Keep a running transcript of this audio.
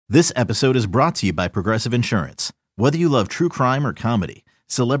This episode is brought to you by Progressive Insurance. Whether you love true crime or comedy,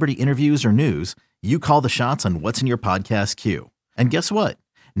 celebrity interviews or news, you call the shots on what's in your podcast queue. And guess what?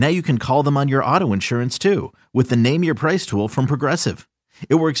 Now you can call them on your auto insurance too with the Name Your Price tool from Progressive.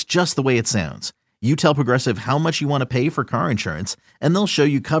 It works just the way it sounds. You tell Progressive how much you want to pay for car insurance, and they'll show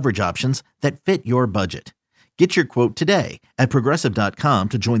you coverage options that fit your budget. Get your quote today at Progressive.com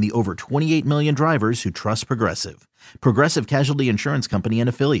to join the over 28 million drivers who trust Progressive. Progressive Casualty Insurance Company and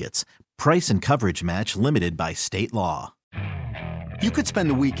Affiliates. Price and coverage match limited by state law. You could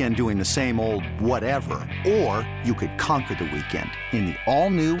spend the weekend doing the same old whatever, or you could conquer the weekend in the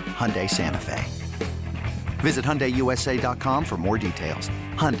all-new Hyundai Santa Fe. Visit HyundaiUSA.com for more details.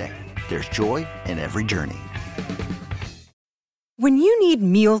 Hyundai, there's joy in every journey. When you need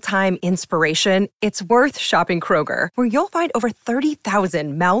mealtime inspiration, it's worth shopping Kroger, where you'll find over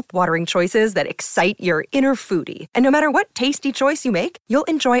 30,000 mouth-watering choices that excite your inner foodie. And no matter what tasty choice you make, you'll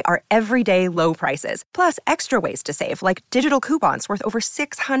enjoy our everyday low prices, plus extra ways to save, like digital coupons worth over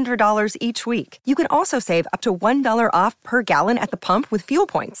 $600 each week. You can also save up to $1 off per gallon at the pump with fuel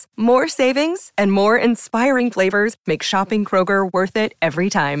points. More savings and more inspiring flavors make shopping Kroger worth it every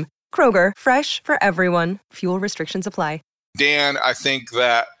time. Kroger, fresh for everyone. Fuel restrictions apply. Dan, I think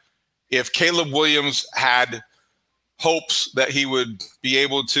that if Caleb Williams had hopes that he would be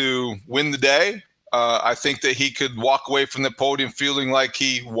able to win the day, I think that he could walk away from the podium feeling like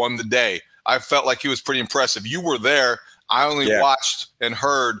he won the day. I felt like he was pretty impressive. You were there. I only watched and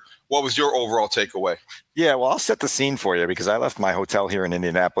heard. What was your overall takeaway? Yeah, well, I'll set the scene for you because I left my hotel here in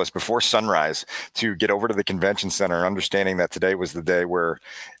Indianapolis before sunrise to get over to the convention center, understanding that today was the day where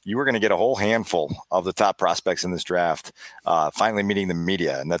you were going to get a whole handful of the top prospects in this draft finally meeting the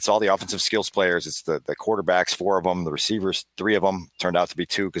media. And that's all the offensive skills players. It's the quarterbacks, 4 of them, the receivers, 3 of them. Turned out to be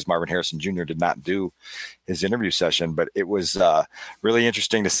 2 because Marvin Harrison Jr. did not do his interview session. But it was really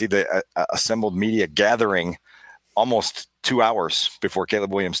interesting to see the assembled media gathering almost 2 hours before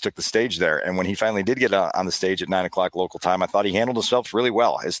Caleb Williams took the stage there. And when he finally did get on the stage at 9:00 local time, I thought he handled himself really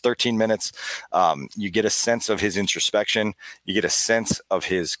well. His 13 minutes, you get a sense of his introspection. You get a sense of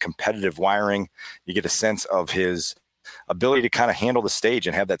his competitive wiring. You get a sense of his ability to kind of handle the stage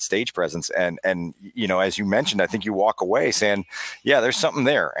and have that stage presence. And, you know, as you mentioned, I think you walk away saying, yeah, there's something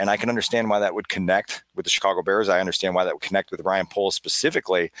there. And I can understand why that would connect with the Chicago Bears. I understand why that would connect with Ryan Poles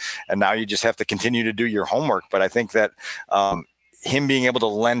specifically. And now you just have to continue to do your homework. But I think that, him being able to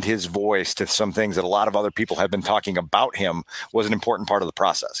lend his voice to some things that a lot of other people have been talking about him was an important part of the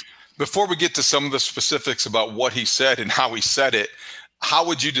process. Before we get to some of the specifics about what he said and how he said it, how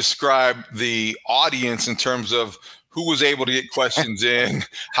would you describe the audience in terms of who was able to get questions in,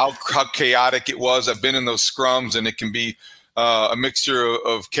 how chaotic it was? I've been in those scrums, and it can be a mixture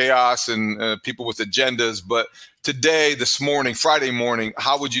of chaos and people with agendas. But today, this morning, Friday morning,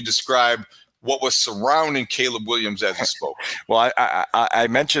 how would you describe what was surrounding Caleb Williams as he spoke? Well, I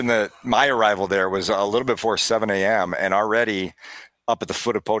mentioned that my arrival there was a little bit before 7 a.m. and already up at the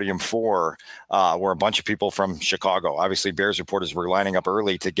foot of Podium 4 were a bunch of people from Chicago. Obviously, Bears reporters were lining up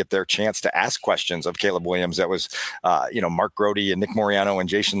early to get their chance to ask questions of Caleb Williams. That was, Mark Grody and Nick Moriano and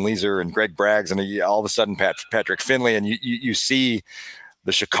Jason Leeser and Greg Braggs, and all of a sudden Patrick Finley. And you see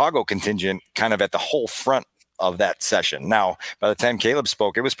the Chicago contingent kind of at the whole front of that session. Now, by the time Caleb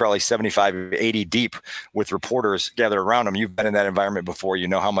spoke, it was probably 75, 80 deep with reporters gathered around him. You've been in that environment before. You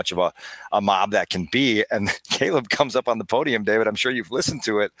know how much of a mob that can be. And Caleb comes up on the podium, David. I'm sure you've listened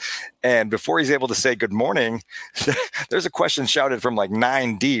to it. And before he's able to say good morning, there's a question shouted from like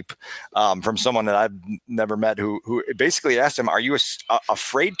 9 deep from someone that I've never met who basically asked him, are you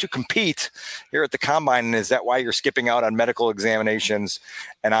afraid to compete here at the Combine? And is that why you're skipping out on medical examinations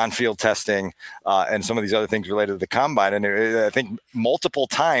and on-field testing and some of these other things related to the Combine? And I think multiple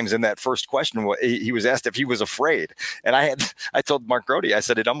times in that first question, he was asked if he was afraid. And I told Mark Grody, I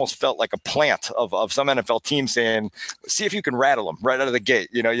said, it almost felt like a plant of some NFL team saying, see if you can rattle them right out of the gate.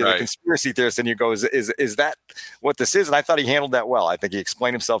 You're right. The conspiracy theorist, and you go, is that what this is? And I thought he handled that well. I think he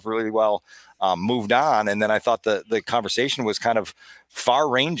explained himself really well, moved on. And then I thought the conversation was kind of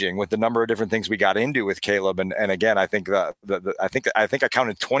far-ranging with the number of different things we got into with Caleb. And again, I think I think I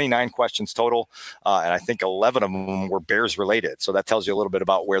counted 29 questions total, and I think 11 of them were Bears related. So that tells you a little bit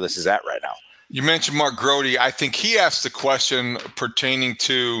about where this is at right now. You mentioned Mark Grody. I think he asked the question pertaining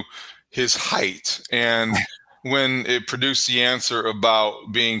to his height, and when it produced the answer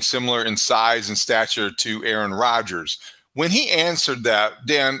about being similar in size and stature to Aaron Rodgers. When he answered that,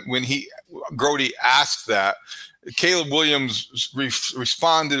 Dan, when Grody asked that, Caleb Williams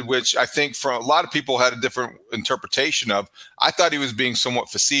responded, which I think for a lot of people had a different interpretation of. I thought he was being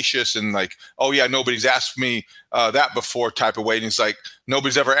somewhat facetious and like, oh yeah, nobody's asked me that before type of way. And he's like,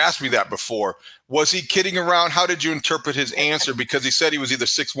 Nobody's ever asked me that before. Was he kidding around? How did you interpret his answer? Because he said he was either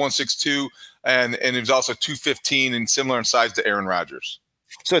 6'1", 6'2", and he was also 215 and similar in size to Aaron Rodgers.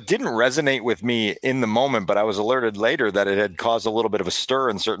 So it didn't resonate with me in the moment, but I was alerted later that it had caused a little bit of a stir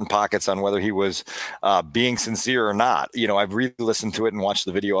in certain pockets on whether he was being sincere or not. I've really listened to it and watched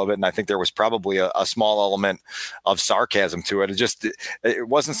the video of it, and I think there was probably a small element of sarcasm to it. It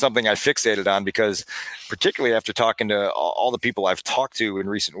wasn't something I fixated on, because particularly after talking to all the people I've talked to in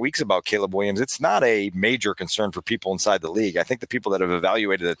recent weeks about Caleb Williams, it's not a major concern for people inside the league. I think the people that have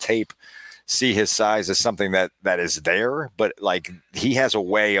evaluated the tape see his size as something that is there, but like he has a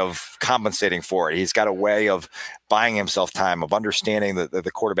way of compensating for it. He's got a way of buying himself time, of understanding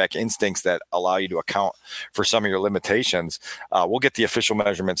the quarterback instincts that allow you to account for some of your limitations. We'll get the official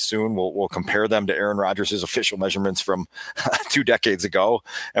measurements soon. We'll compare them to Aaron Rodgers' official measurements from 2 decades ago,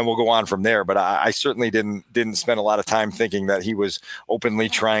 and we'll go on from there. But I certainly didn't spend a lot of time thinking that he was openly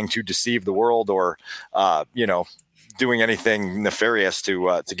trying to deceive the world or, doing anything nefarious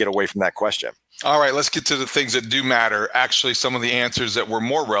to get away from that question. All right, let's get to the things that do matter. Actually, some of the answers that were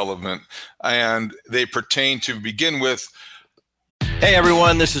more relevant, and they pertain to begin with. Hey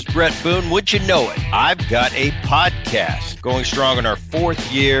everyone, this is Brett Boone. Would you know it? I've got a podcast going strong in our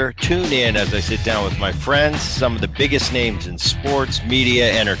 4th year. Tune in as I sit down with my friends, some of the biggest names in sports,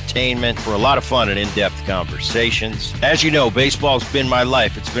 media, entertainment, for a lot of fun and in-depth conversations. As you know, baseball's been my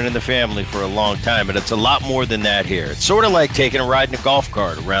life. It's been in the family for a long time, but it's a lot more than that here. It's sort of like taking a ride in a golf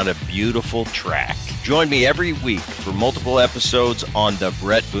cart around a beautiful track. Join me every week for multiple episodes on the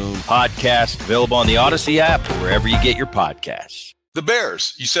Brett Boone Podcast, available on the Odyssey app or wherever you get your podcasts. The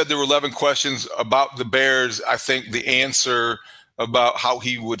Bears. You said there were 11 questions about the Bears. I think the answer about how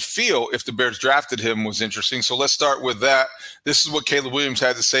he would feel if the Bears drafted him was interesting. So let's start with that. This is what Caleb Williams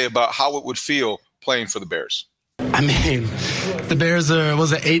had to say about how it would feel playing for the Bears. I mean, the Bears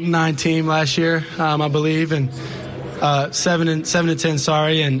was an 8-9 team last year, I believe, and 7-10.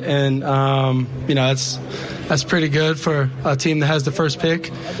 Sorry, and that's pretty good for a team that has the first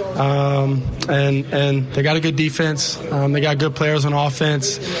pick. And they got a good defense. They got good players on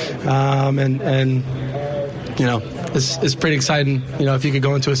offense, and it's pretty exciting. If you could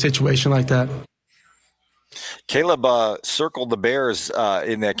go into a situation like that. Caleb circled the Bears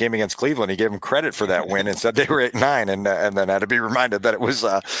in that game against Cleveland. He gave them credit for that win and said they were 8-9, and then had to be reminded that it was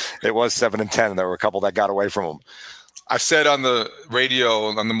 7-10. And there were a couple that got away from them. I said on the radio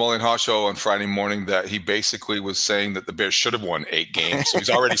on the Mully and Haw show on Friday morning that he basically was saying that the Bears should have won 8 games. So he's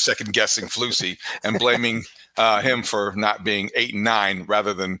already second guessing Flusy and blaming him for not being 8-9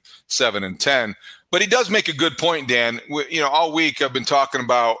 rather than 7-10. But he does make a good point, Dan. All week I've been talking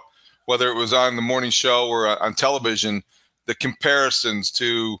about, whether it was on the morning show or on television, the comparisons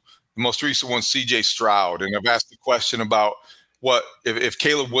to the most recent one, C.J. Stroud. And I've asked the question about what if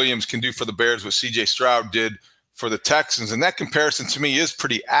Caleb Williams can do for the Bears what C.J. Stroud did for the Texans. And that comparison to me is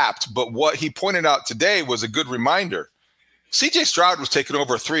pretty apt. But what he pointed out today was a good reminder. C.J. Stroud was taking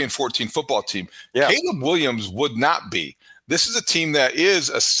over a 3-14 football team. Yeah. Caleb Williams would not be. This is a team that is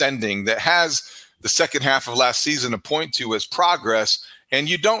ascending, that has the second half of last season to point to as progress. And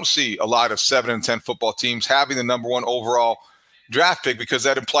you don't see a lot of 7-10 football teams having the number 1 overall draft pick, because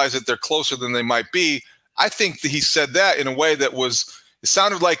that implies that they're closer than they might be. I think that he said that in a way that it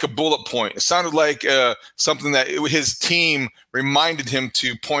sounded like a bullet point. It sounded like something that his team reminded him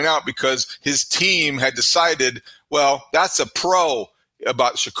to point out, because his team had decided, well, that's a pro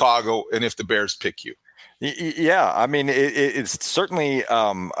about Chicago, and if the Bears pick you. Yeah, I mean, it's certainly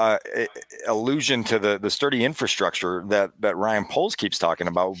allusion to the sturdy infrastructure that Ryan Poles keeps talking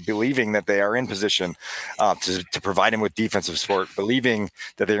about, believing that they are in position to provide him with defensive support, believing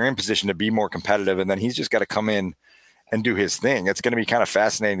that they're in position to be more competitive, and then he's just got to come in and do his thing. It's going to be kind of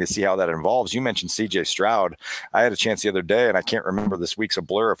fascinating to see how that involves. You mentioned C.J. Stroud. I had a chance the other day, and I can't remember, this week's a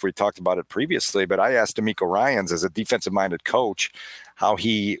blur if we talked about it previously, but I asked DeMeco Ryans, as a defensive-minded coach, how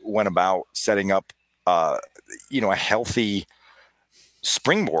he went about setting up a healthy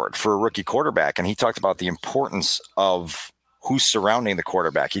springboard for a rookie quarterback. And he talked about the importance of who's surrounding the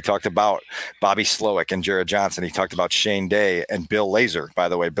quarterback. He talked about Bobby Slowick and Jared Johnson. He talked about Shane Day and Bill Lazor, by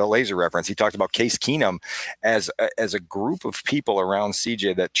the way, Bill Lazor reference. He talked about Case Keenum as a group of people around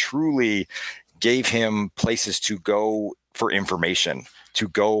CJ that truly gave him places to go for information, to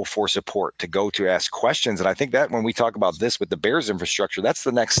go for support, to go to ask questions. And I think that when we talk about this with the Bears infrastructure, that's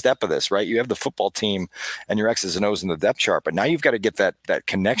the next step of this, right? You have the football team and your X's and O's in the depth chart, but now you've got to get that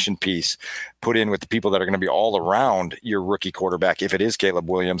connection piece put in with the people that are going to be all around your rookie quarterback, if it is Caleb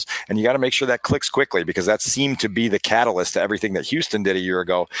Williams. And you got to make sure that clicks quickly, because that seemed to be the catalyst to everything that Houston did a year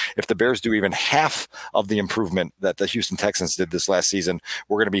ago. If the Bears do even half of the improvement that the Houston Texans did this last season,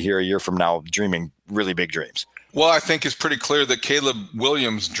 we're going to be here a year from now dreaming really big dreams. Well, I think it's pretty clear that Caleb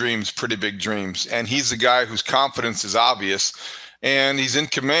Williams dreams pretty big dreams, and he's the guy whose confidence is obvious, and he's in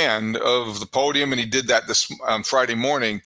command of the podium, and he did that this Friday morning.